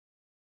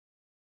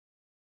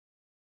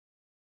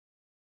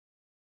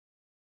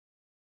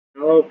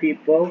Hello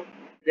people,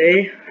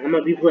 today I'm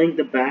gonna be playing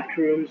the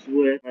Backrooms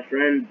with my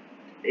friend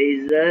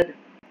AZ.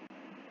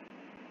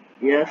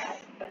 Yes,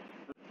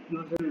 he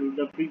was in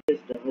the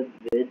previous Hood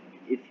vid,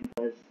 if you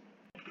guys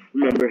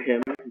remember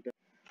him.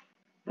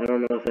 I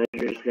don't know if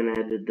Edgar's gonna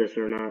edit this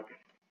or not.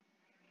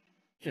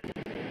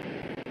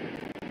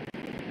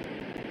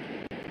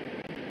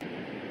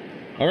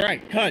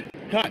 Alright, cut.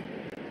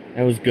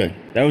 That was good,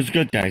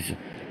 guys.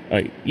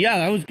 Yeah,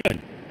 that was good.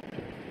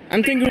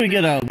 I'm thinking we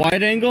get a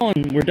wide angle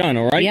and we're done,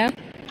 alright? Yeah.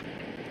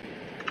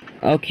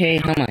 Okay,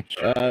 how much?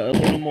 A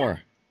little more.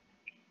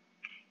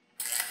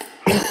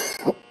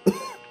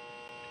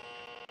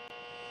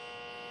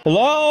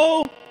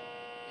 Hello?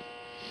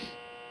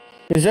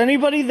 Is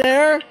anybody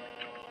there?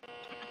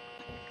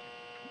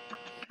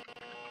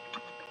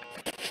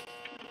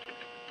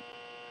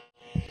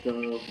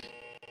 So,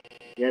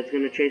 yeah, it's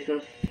gonna chase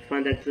us.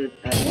 Find exit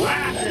at I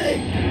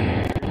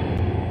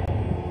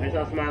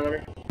saw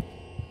Smiler.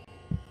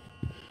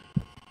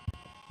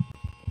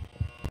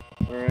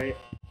 Alright.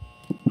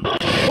 Run.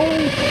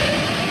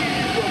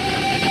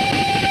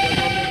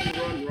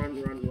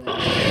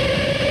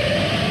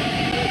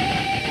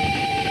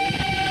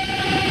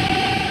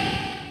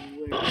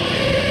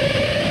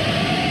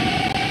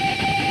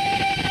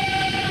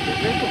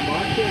 There's a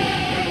monster with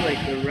kind of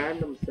like the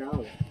random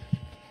sound.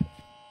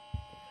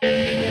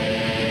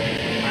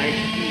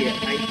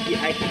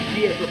 I can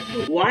see it.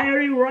 Why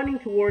are you running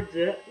towards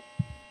it?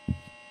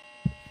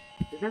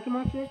 Is that the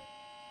monster?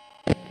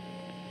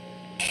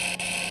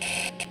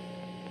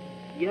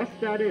 Yes,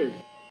 that is.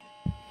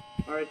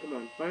 Alright, come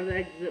on. Find the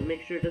exit,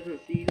 make sure it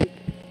doesn't see you.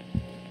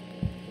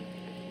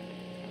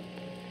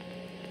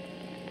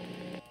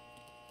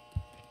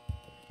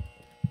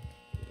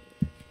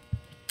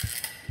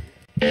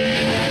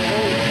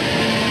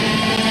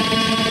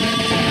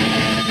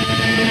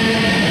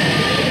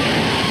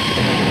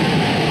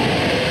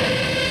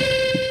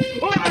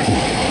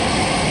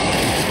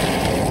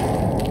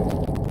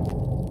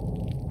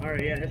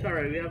 Alright, yeah, it's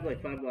alright. We have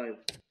like 5 lives.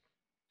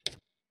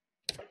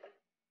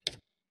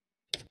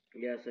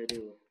 Yes, I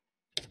do.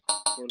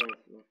 4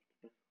 lives left.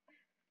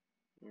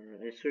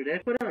 Alright, so did I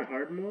put it on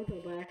hard mode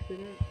by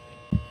accident?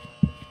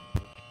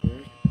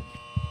 Yeah.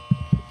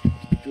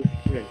 Do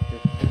sprint.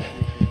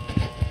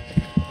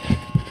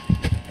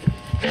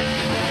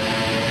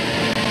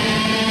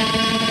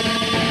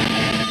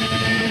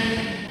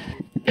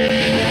 I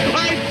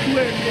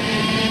swear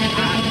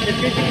I'm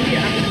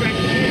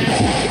distracted.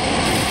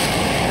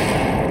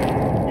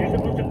 You're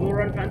supposed to go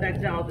run, find the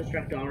exit, I'll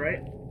distract you,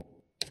 alright?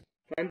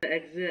 Find the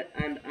exit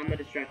and I'm gonna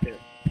distract her.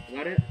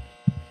 Got it?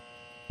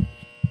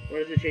 Or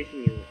is it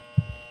chasing you?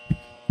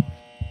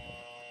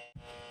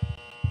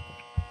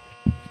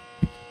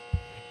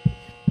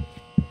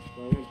 So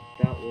I went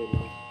that way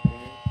last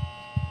time.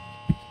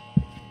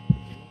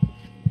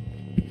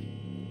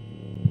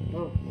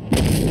 Oh.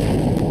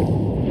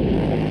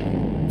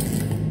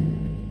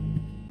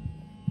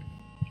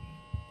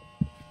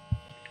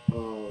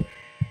 Oh.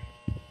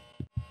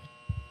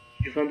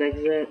 Did you find the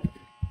exit?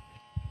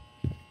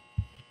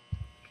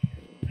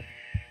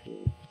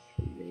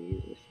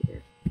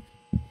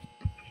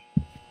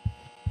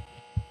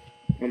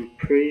 I'm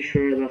pretty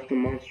sure I left the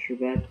monster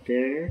back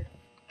there.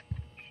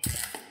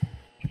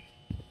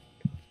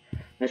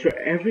 I swear,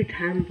 every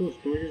time those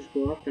noises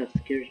go off, that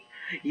scares me.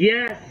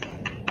 Yes!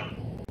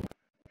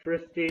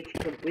 First stage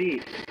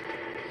complete.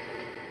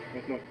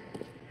 Oh, come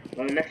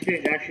on. Next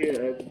stage actually,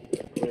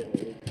 clear,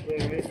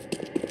 right?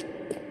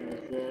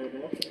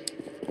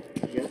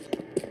 Yes.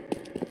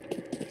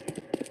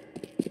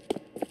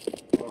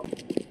 Oh.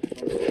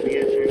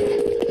 Yes,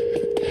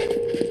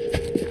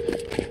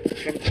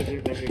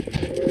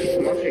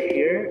 the monster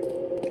here,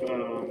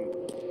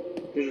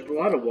 there's a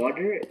lot of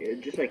water,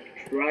 just like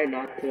try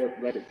not to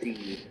let it see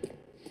you.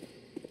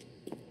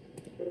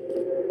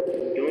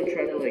 Don't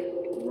try to like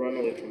run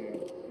away from it.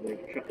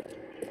 Like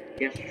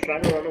try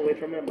to run away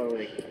from it, but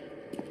like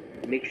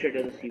make sure it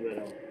doesn't see you at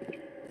all.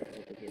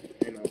 Okay,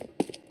 I know.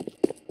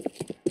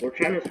 We're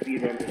trying to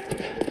speed run this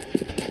one.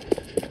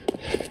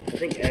 I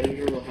think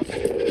editor will have to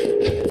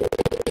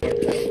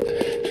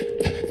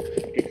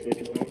it takes way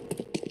too long.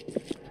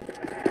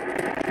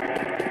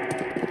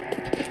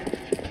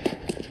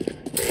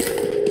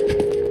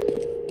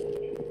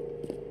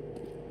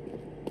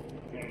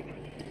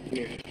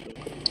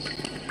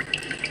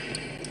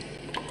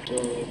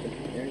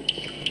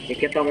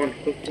 Get that one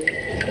quickly.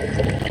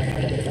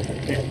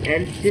 The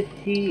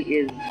entity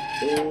is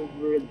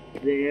over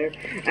there,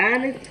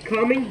 and it's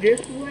coming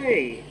this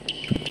way.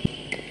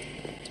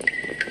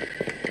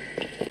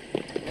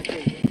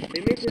 Okay, they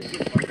made this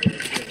get harder.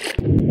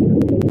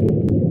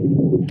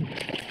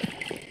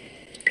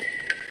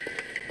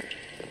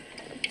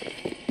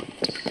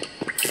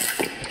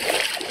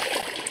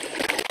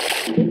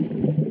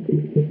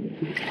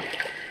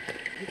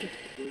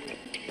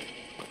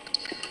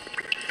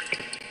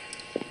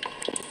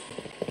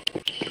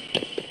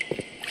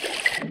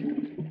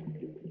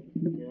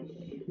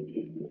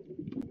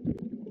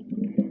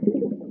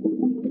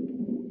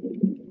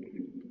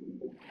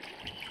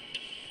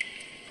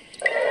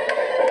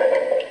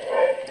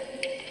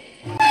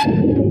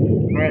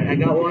 I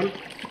got one.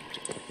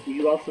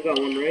 You also got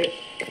one, right?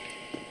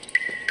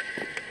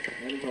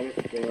 I don't know how much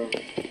there are.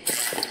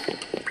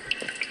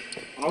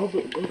 All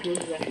those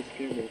noises actually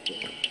scare me.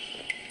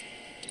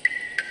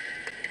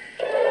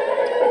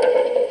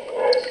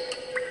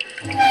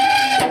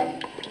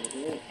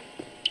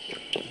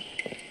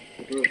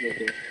 The door's right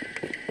there.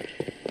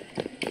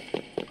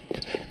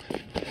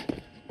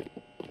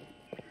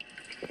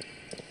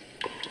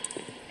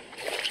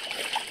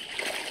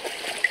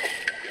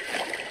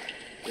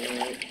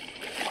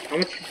 How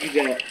much did you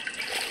get?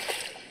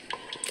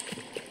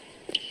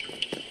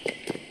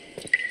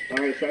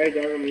 Alright, sorry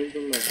guys, I'm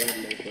using my bad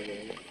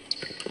microphone.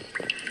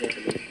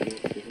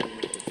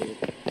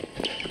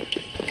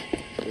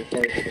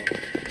 Sorry for that.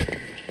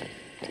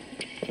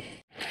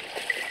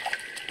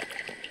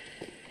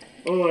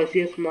 Oh, I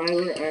see a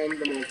smiler and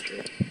the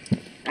monster.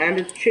 And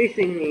it's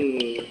chasing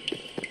me!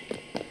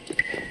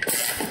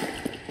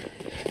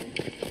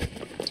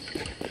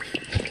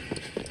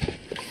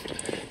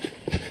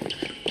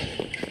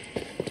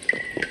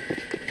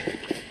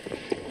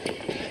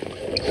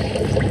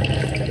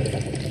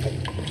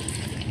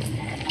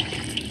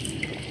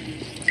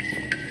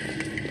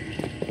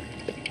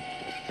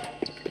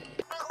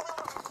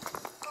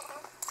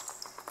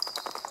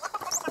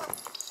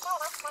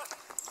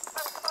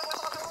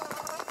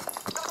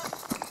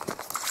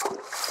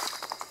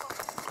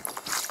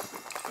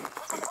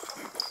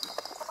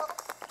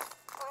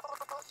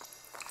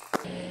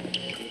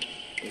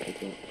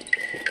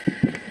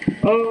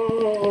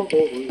 Oh,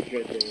 he's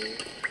right there.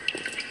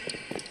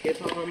 If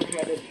I'm trying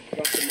to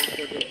distract the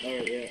monster,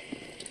 alright, yeah.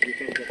 You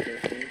can get that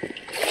thing.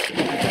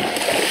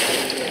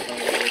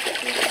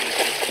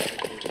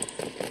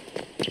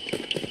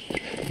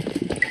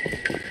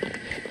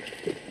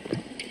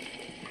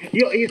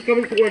 Yo, he's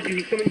coming towards you, I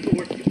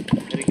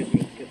think it's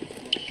me.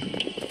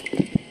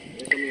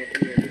 Come here,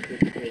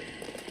 this way.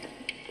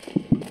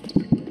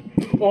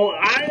 Oh,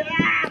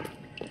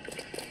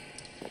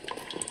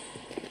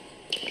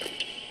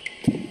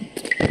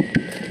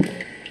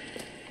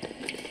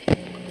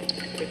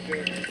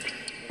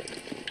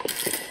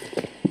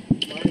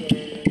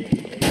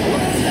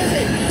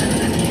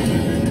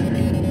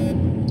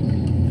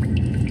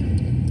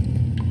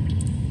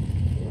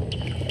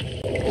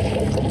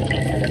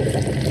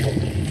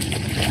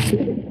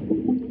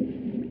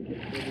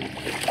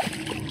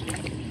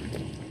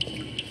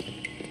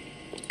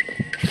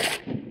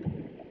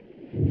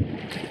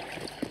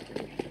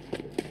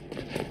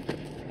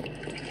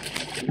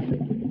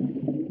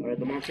 Alright,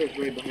 the monster is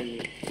right behind me.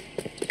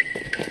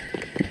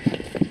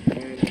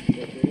 Alright, I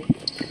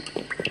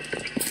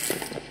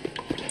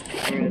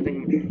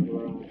think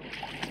we're on.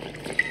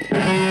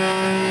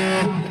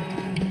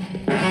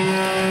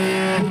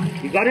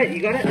 You got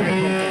it?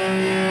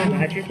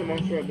 Alright, I chased the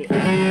monster a bit. The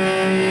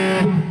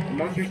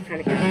monster's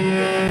kinda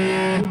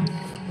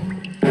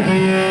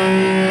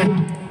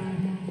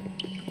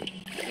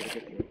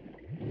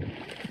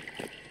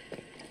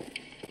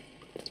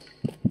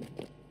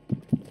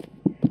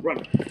Run.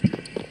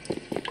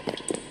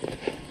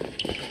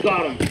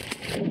 Got him.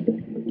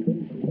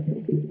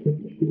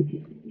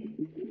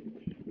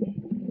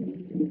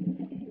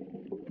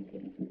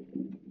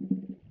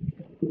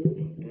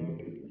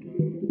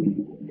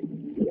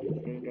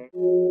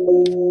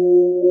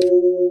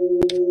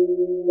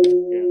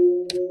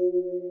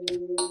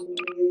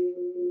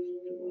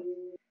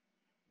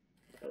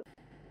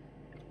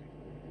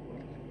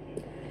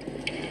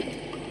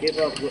 Give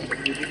up.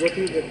 Did you go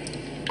through the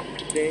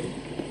thing?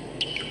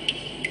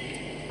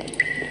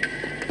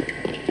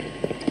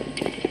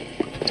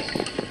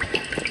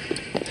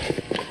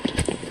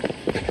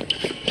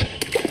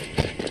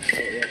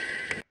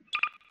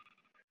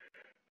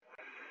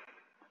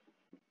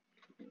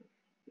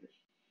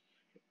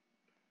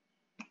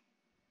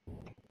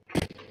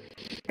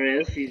 Alright,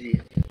 that's easy.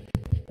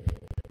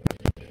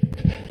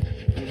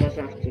 You just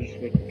have to just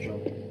make the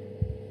jump.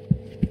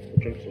 The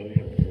jump's way.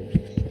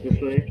 This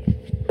way?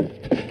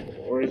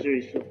 Or is there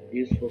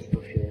useful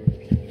stuff here?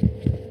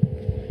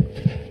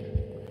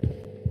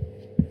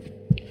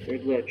 You're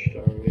glitched,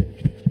 alright.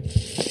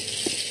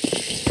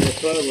 That's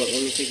what I want.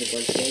 Let me take a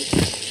bunch of those.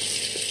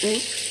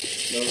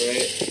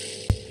 Alright.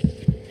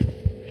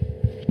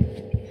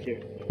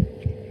 Here.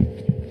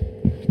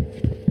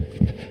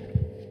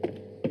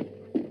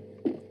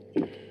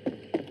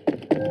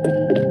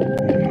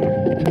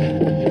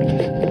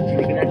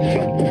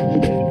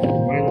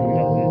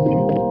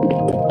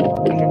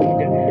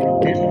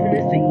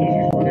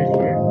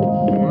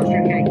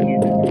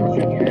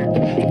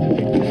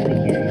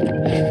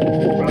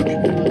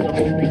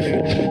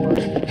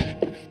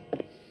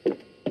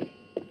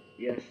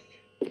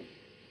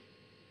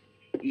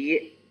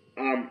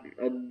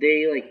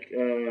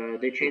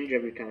 They change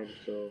every time,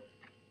 so.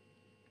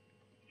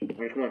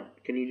 Alright, come on.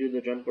 Can you do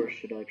the jump or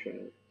should I try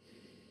it?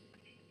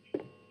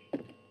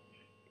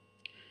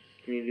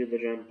 Can you do the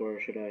jump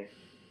or should I?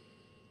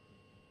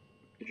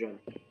 The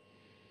jump.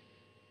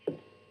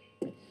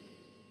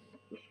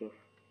 Let's go.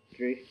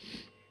 3,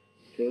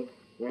 2,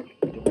 1,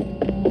 go.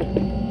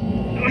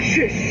 Oh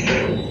shit!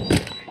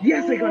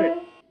 Yes, I got it!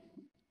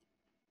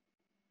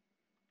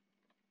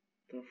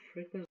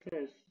 frick was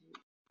this?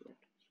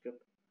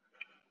 Skip.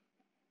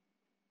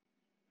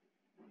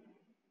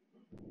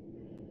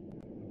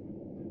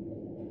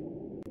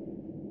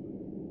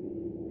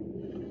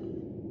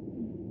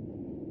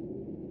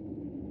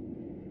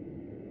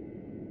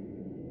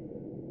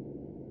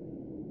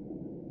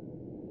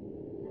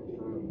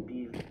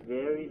 Be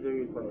very,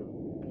 very quiet.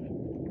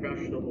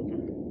 Crouch the whole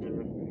time.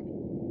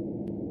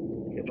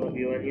 Get above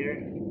you in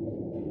here.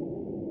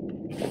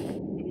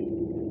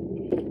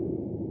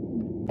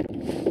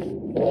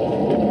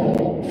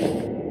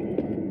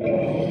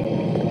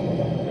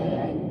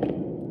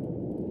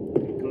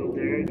 Go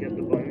there, get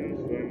the buttons,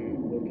 then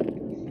go do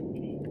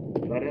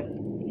this. Got it?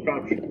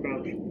 Crouch,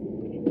 crouch.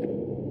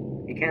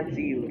 He can't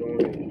see you, don't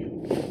worry.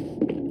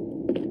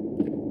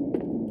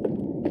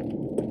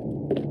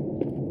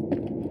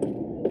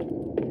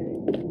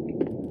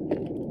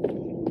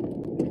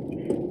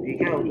 You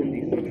can't open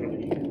these, don't try.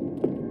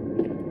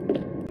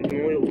 You can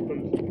only open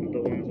the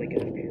ones like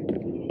after.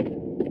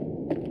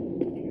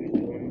 Here's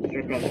the ones.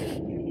 Start crouching.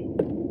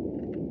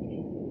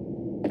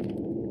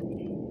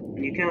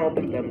 You can't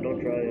open them, don't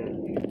try it.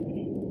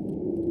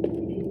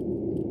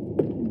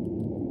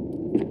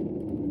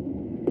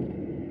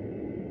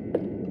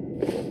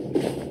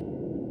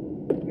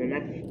 The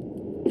next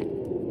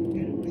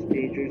two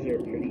stages are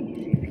pretty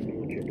easy if you know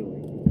what you're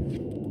doing.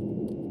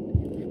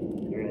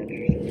 Alright,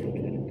 just have to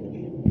edit this.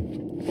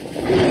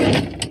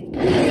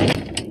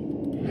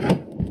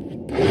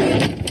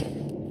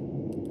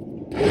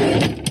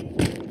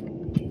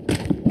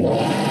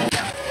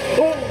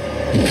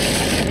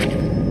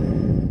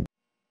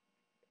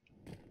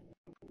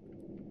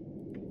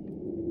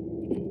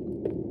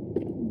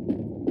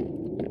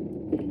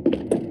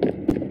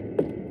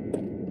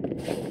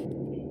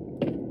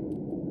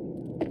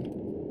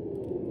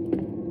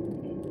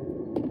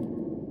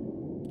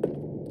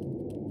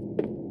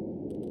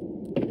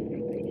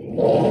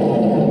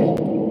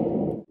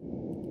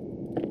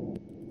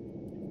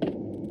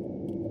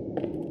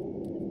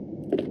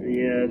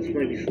 Yeah, it's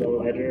maybe slow.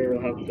 I don't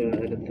know how to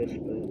edit this,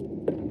 but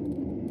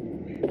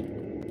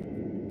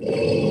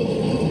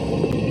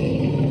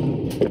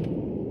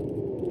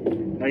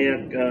oh yeah,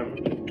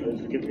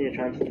 this gives me a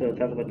chance to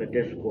talk about the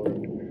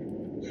Discord.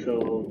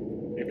 So,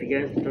 if you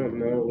guys don't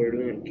know, we're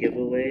doing a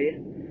giveaway,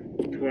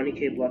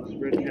 20k blocks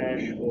per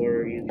cash,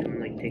 or you can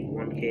like take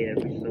 1k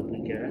every sub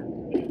we get.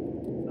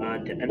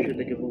 To enter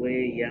the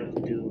giveaway, you have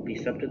to be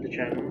sub to the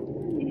channel,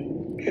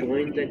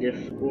 join the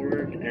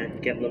Discord,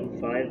 and get level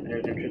 5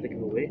 and enter the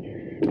giveaway.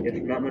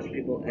 If not much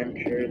people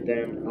enter,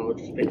 then I'll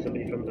just pick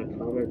somebody from the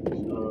comments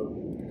of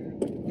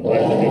the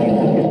last video,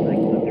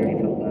 like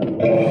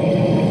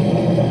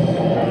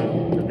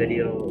the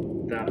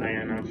video that I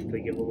announced the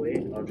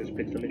giveaway. I'll just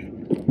pick somebody from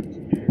the comments.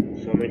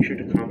 So make sure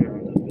to comment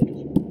on that video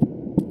as well.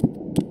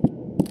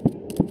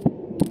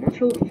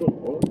 Monster looks so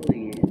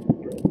ugly,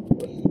 bro.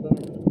 What's that?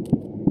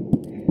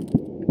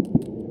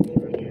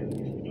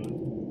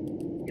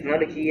 You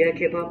found a key yet,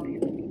 K-pop?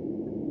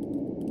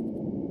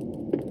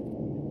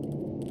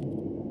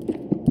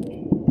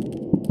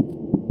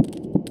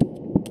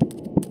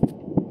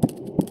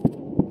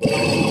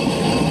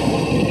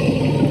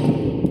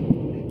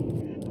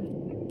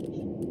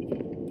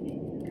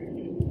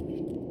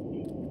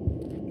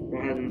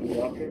 What has in the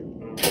locker?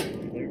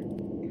 There.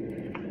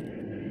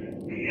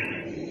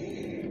 Yes.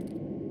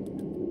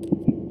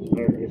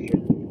 Alright, yes, sir.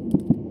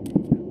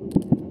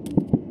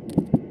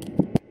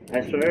 I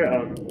swear,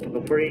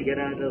 before you get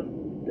out of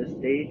this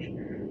stage,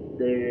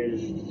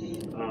 there's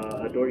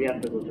a door you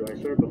have to go through. I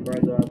swear, before I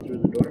go out through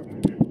the door,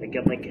 I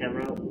get my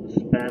camera out,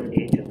 spam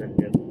H, and then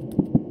dip.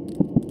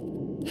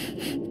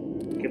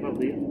 Keep up,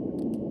 leave.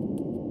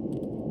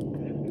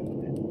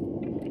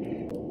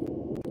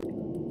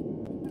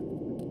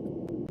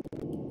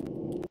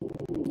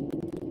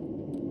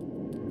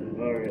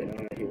 Alright,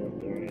 he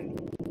went there, right?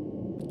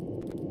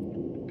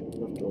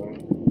 Left alone.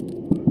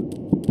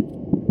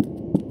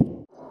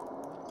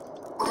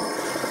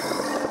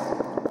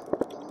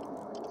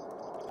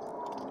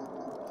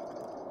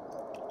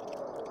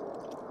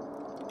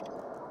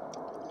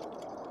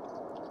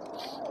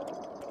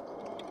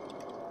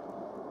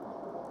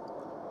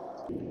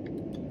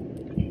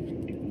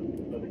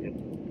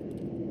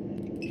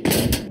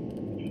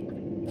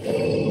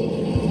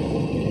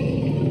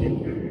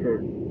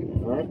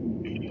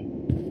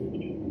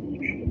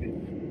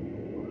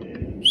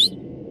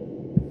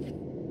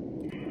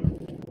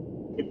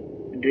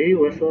 Did he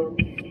whistle? I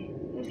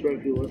swear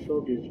if he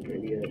whistled, he's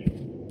pretty good.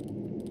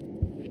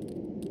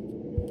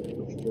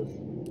 What's this?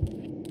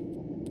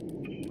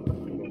 I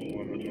don't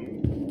want to know.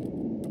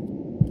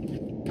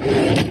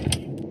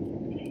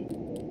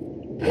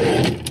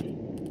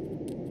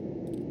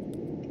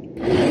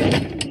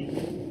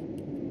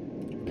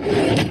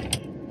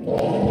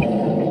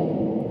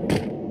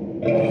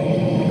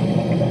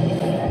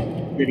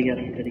 Did he get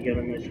him? Did he get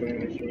him? I swear,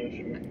 I swear, I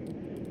swear.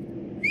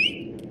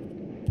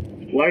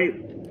 Why are you...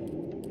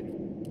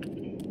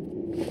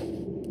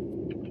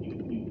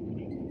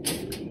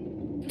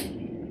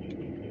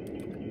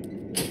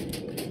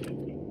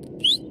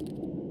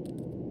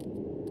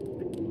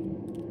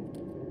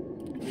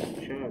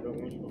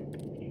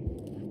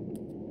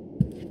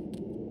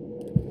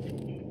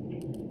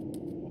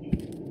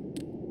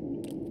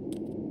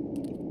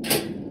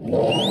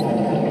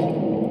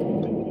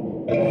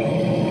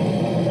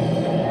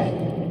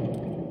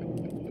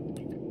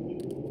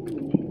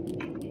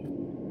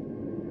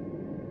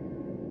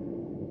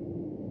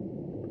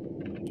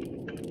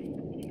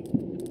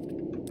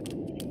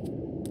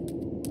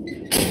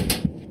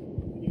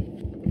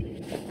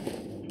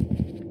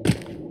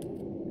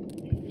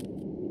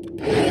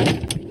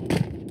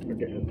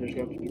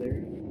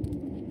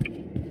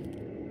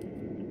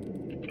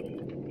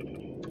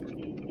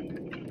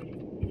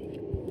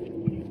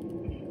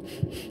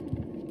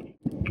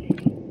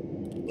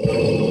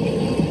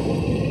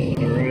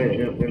 Alright,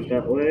 yep, went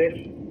that way.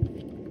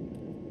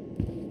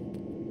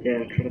 Yeah,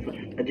 I'm trying to find.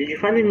 Did you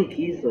find any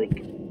keys?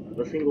 Like,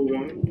 a single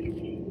one?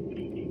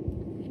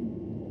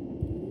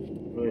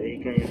 Oh, yeah, you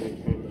can't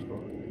even find the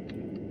phone.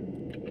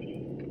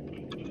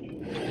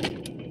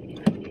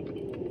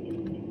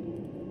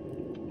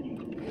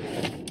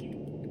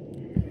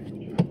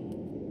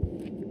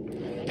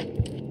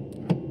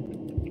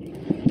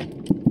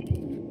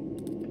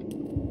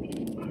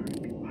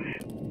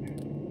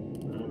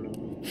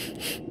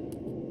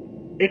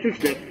 It can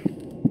sniff.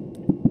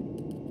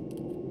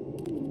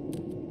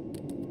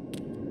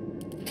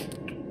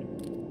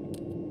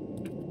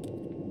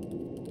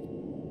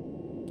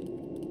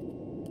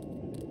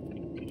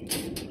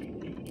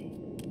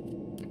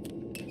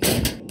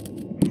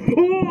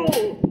 Oh!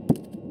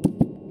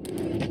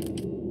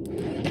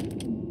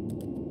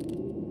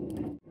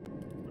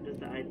 What does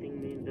the eye thing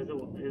mean?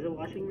 Is it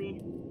watching me?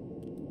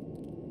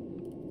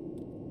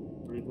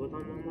 Are we both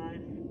on one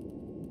live?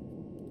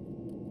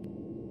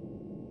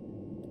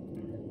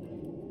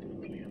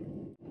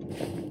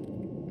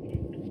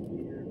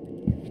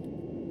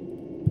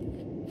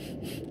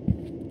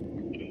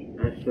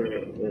 I swear,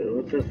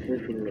 what's that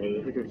sniffing mean?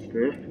 If we can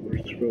sniff,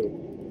 we're screwed.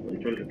 Like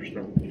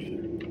 100%.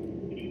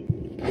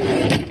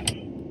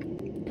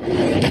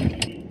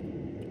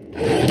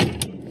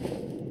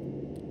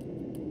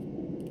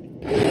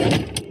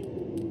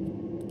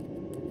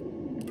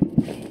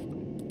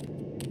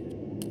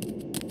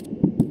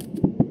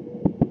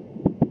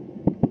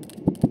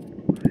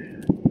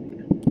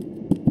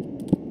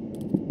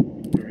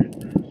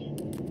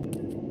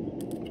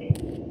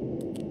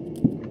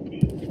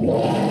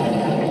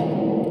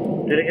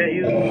 Did it get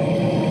you?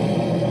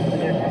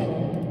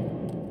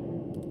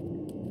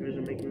 Or is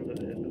it making the...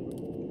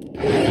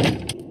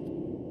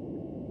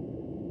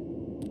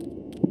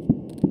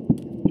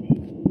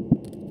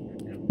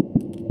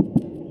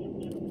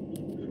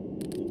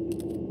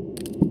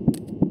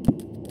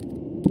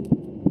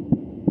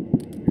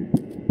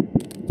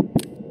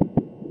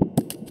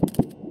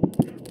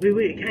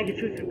 Wait, it can't get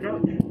you if you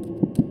crouch.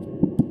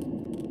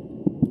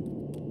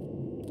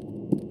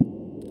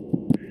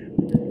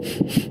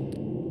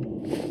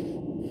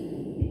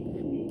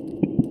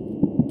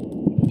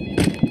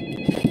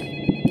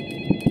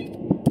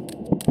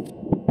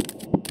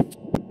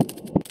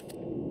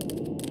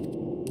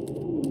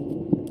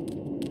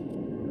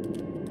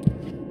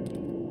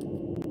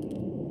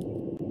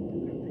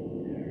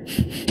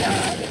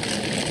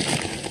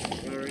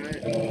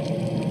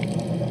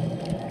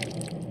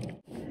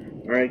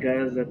 Alright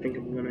guys, I think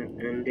I'm gonna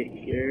end it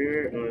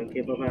here.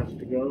 K-pop has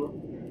to go.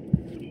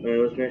 It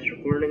was nice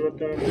recording with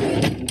them.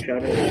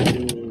 Shout out to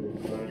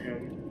him.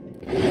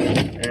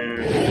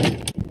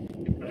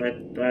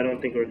 And I don't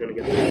think we're gonna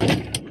get there.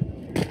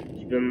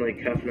 It's been like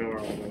half an hour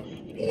almost.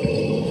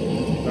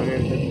 I'm gonna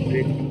end this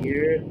video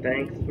here.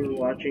 Thanks for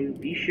watching.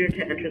 Be sure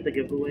to enter the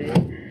giveaway.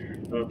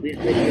 Please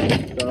make sure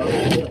to sub,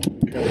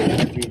 because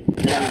that'd be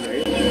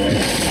really nice.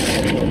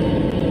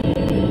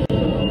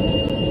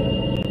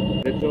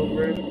 It's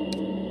over.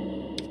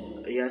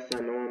 Yes,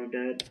 I know I'm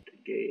dead.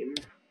 Game.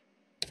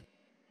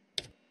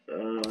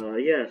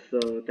 Yeah, so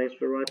thanks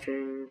for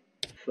watching.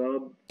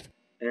 Sub,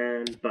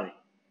 and bye.